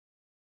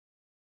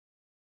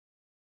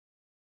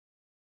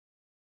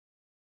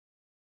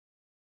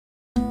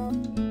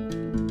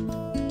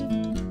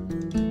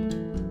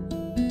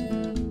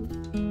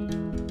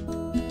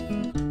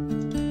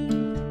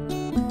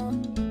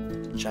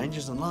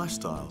changes in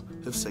lifestyle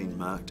have seen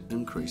marked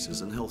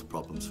increases in health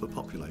problems for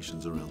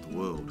populations around the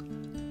world,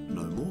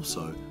 no more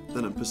so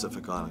than in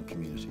Pacific Island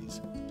communities.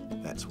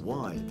 That's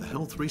why the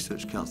Health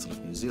Research Council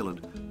of New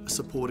Zealand is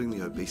supporting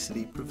the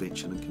Obesity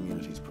Prevention and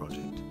Communities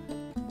project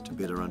to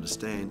better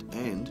understand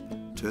and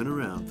turn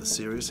around the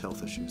serious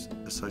health issues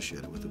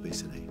associated with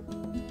obesity.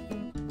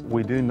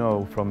 We do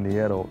know from the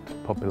adult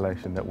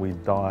population that we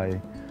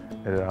die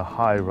at a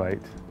high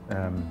rate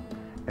and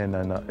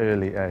at an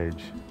early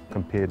age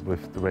compared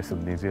with the rest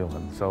of New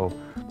Zealand. So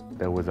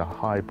there was a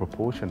high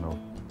proportion of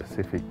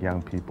Pacific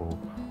young people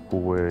who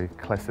were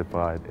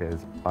classified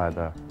as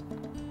either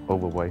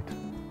overweight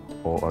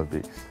or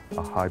obese,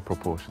 a high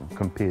proportion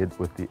compared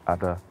with the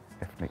other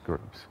ethnic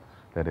groups,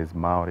 that is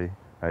Maori,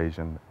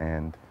 Asian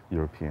and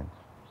European.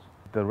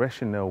 The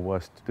rationale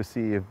was to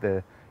see if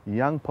the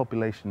young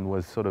population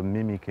was sort of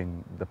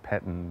mimicking the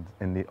patterns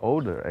in the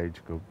older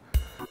age group.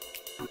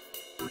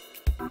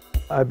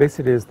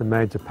 Obesity is the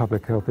major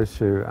public health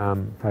issue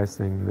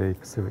facing the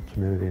Pacific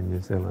community in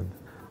New Zealand.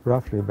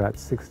 Roughly about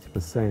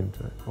 60%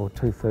 or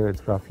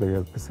 2/3 roughly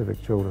of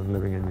Pacific children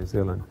living in New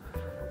Zealand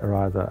are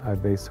either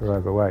obese or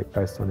overweight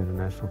based on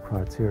international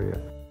criteria.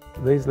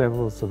 These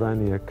levels have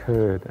only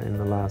occurred in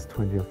the last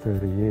 20 or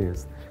 30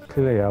 years.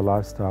 Clearly our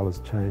lifestyle has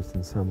changed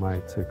in some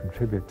way to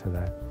contribute to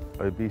that.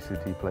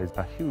 Obesity plays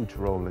a huge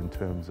role in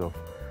terms of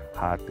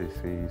heart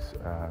disease,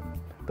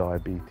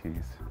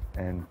 diabetes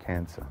and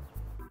cancer.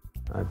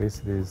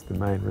 Obesity is the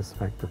main risk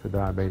factor for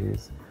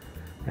diabetes,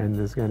 and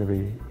there's going to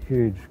be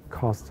huge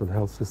costs to the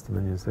health system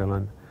in New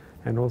Zealand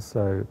and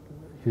also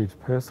huge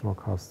personal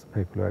costs to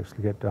people who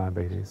actually get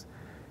diabetes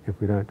if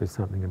we don't do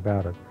something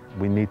about it.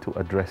 We need to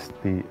address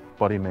the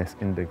body mass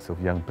index of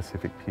young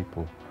Pacific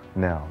people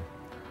now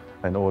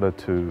in order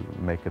to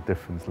make a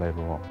difference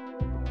later on.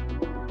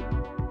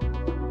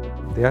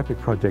 The OPIC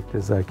project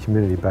is a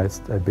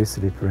community-based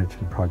obesity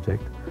prevention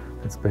project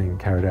that's being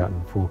carried out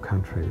in 4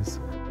 countries.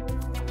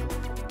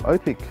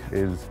 OPIC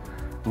is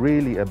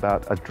really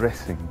about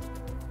addressing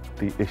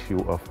the issue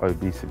of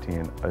obesity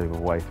and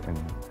overweight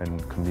in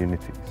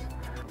communities.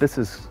 This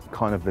is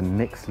kind of the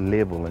next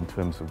level in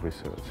terms of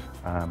research.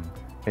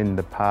 In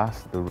the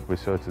past, the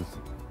research is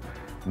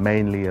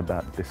mainly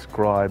about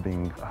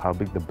describing how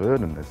big the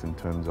burden is in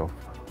terms of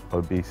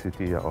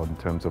obesity or in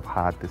terms of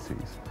heart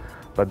disease.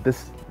 But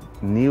this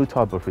new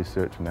type of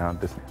research now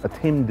is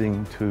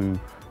attempting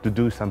to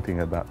do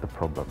something about the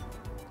problem.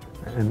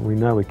 And we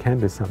know we can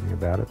do something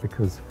about it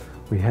because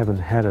we haven't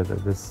had it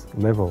at this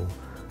level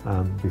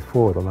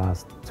before the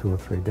last 2 or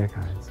 3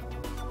 decades.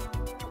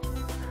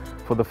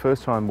 For the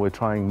first time we're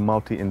trying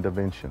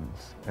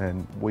multi-interventions,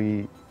 and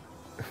we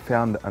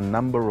found a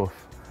number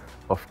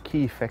of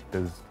key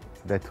factors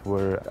that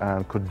were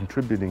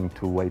contributing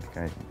to weight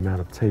gain. The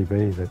amount of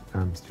TV that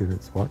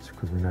students watch,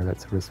 because we know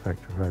that's a risk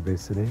factor for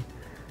obesity.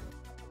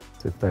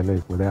 So if they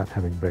leave without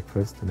having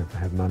breakfast and if they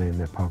have money in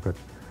their pocket,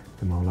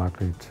 they're more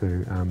likely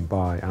to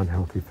buy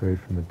unhealthy food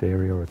from a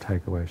dairy or a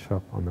takeaway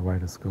shop on the way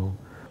to school.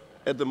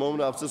 At the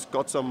moment I've just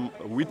got some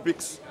wheat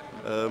bix,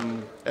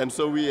 and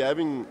so we're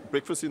having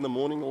breakfast in the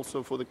morning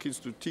also for the kids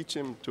to teach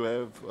them to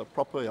have a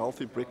proper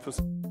healthy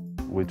breakfast.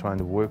 We're trying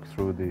to work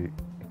through the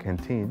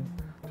canteen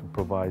to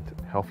provide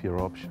healthier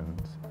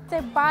options.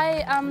 They buy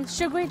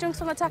sugary drinks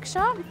from the tuck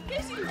shop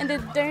and they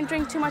don't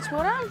drink too much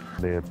water.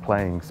 They're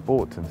playing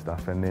sports and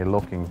stuff and they're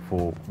looking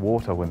for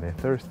water when they're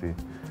thirsty.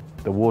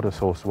 The water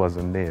source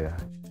wasn't there.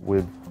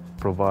 We've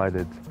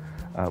provided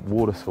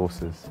water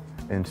sources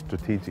in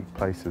strategic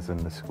places in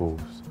the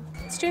schools.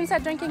 Students are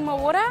drinking more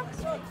water,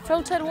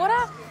 filtered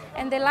water,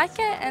 and they like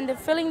it and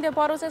they're filling their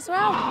bottles as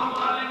well.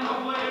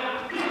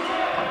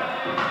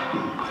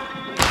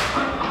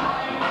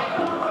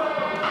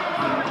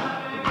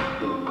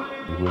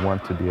 We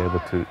want to be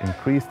able to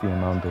increase the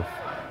amount of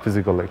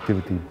physical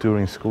activity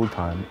during school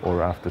time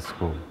or after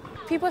school.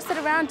 People sit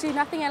around, do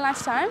nothing at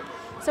lunchtime,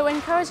 so we're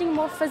encouraging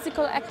more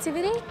physical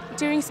activity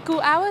during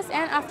school hours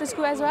and after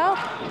school as well.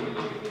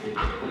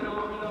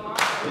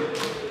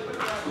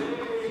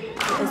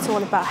 It's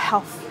all about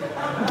health,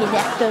 get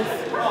active.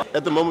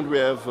 At the moment we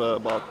have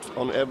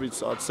on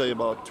average, I'd say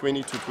about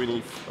 20 to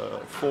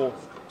 24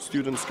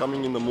 students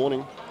coming in the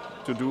morning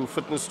to do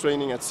fitness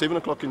training at 7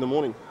 o'clock in the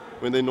morning,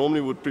 when they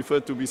normally would prefer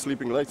to be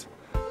sleeping late.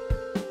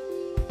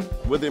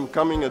 With them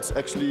coming, it's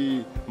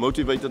actually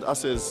motivated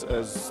us as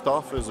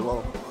staff as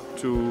well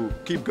to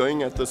keep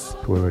going at this.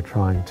 We were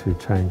trying to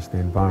change the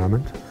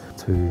environment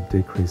to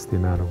decrease the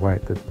amount of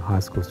weight that high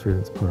school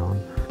students put on.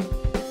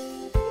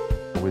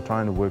 We're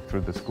trying to work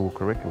through the school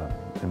curriculum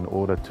in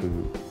order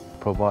to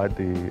provide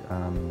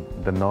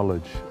the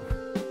knowledge,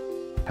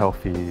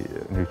 healthy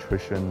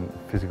nutrition,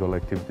 physical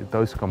activity,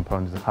 those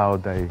components, how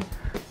they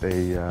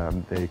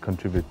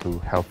contribute to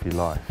healthy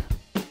life.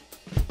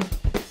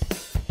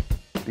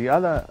 The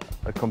other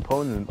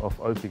component of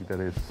OPIC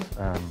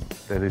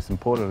that is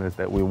important is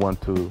that we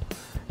want to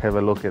have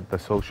a look at the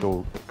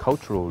social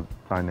cultural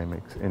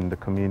dynamics in the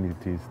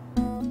communities.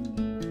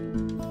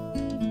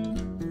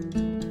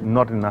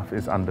 Not enough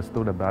is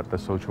understood about the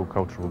social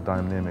cultural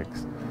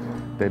dynamics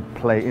that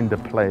play into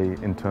play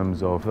in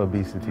terms of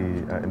obesity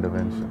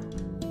intervention.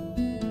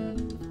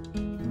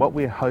 What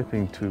we're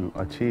hoping to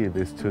achieve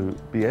is to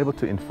be able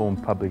to inform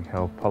public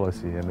health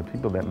policy and the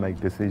people that make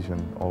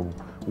decisions of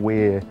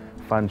where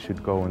funds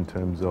should go in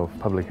terms of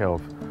public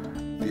health.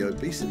 The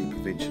Obesity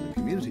Prevention and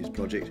Communities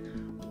Project,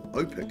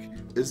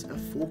 OPIC, is a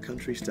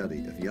 4-country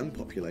study of young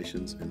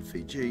populations in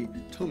Fiji,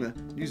 Tonga,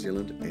 New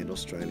Zealand and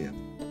Australia.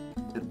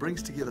 It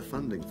brings together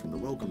funding from the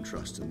Wellcome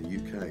Trust in the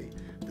UK,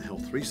 the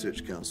Health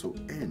Research Council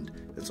and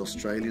its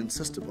Australian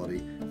sister body,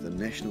 the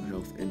National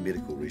Health and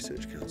Medical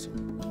Research Council.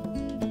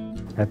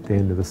 At the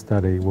end of the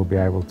study, we'll be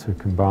able to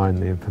combine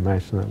the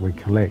information that we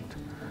collect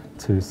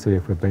to see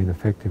if we've been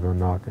effective or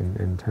not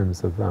in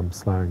terms of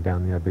slowing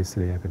down the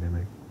obesity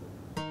epidemic.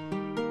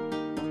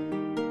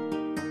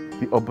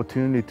 The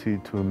opportunity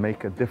to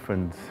make a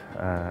difference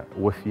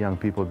with young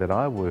people that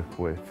I work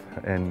with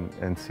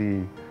and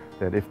see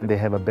that if they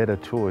have a better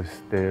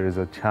choice, there is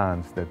a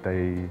chance that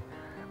they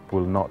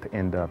will not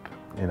end up,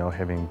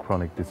 having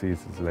chronic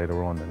diseases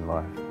later on in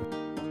life.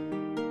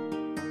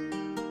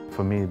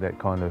 For me, that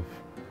kind of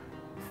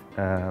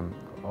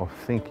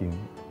thinking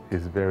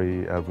is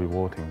very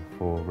rewarding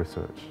for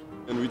research.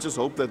 And we just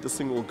hope that this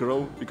thing will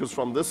grow, because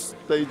from this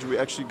stage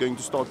we're actually going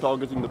to start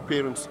targeting the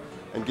parents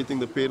and getting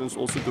the parents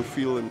also to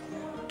feel and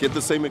get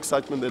the same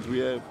excitement that we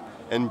have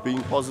and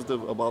being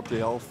positive about their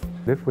health.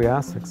 If we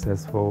are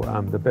successful,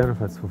 the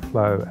benefits will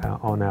flow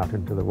out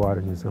into the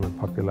wider New Zealand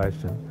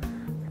population,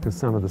 because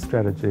some of the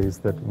strategies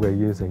that we're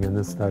using in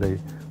this study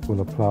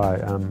will apply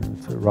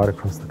right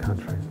across the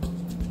country.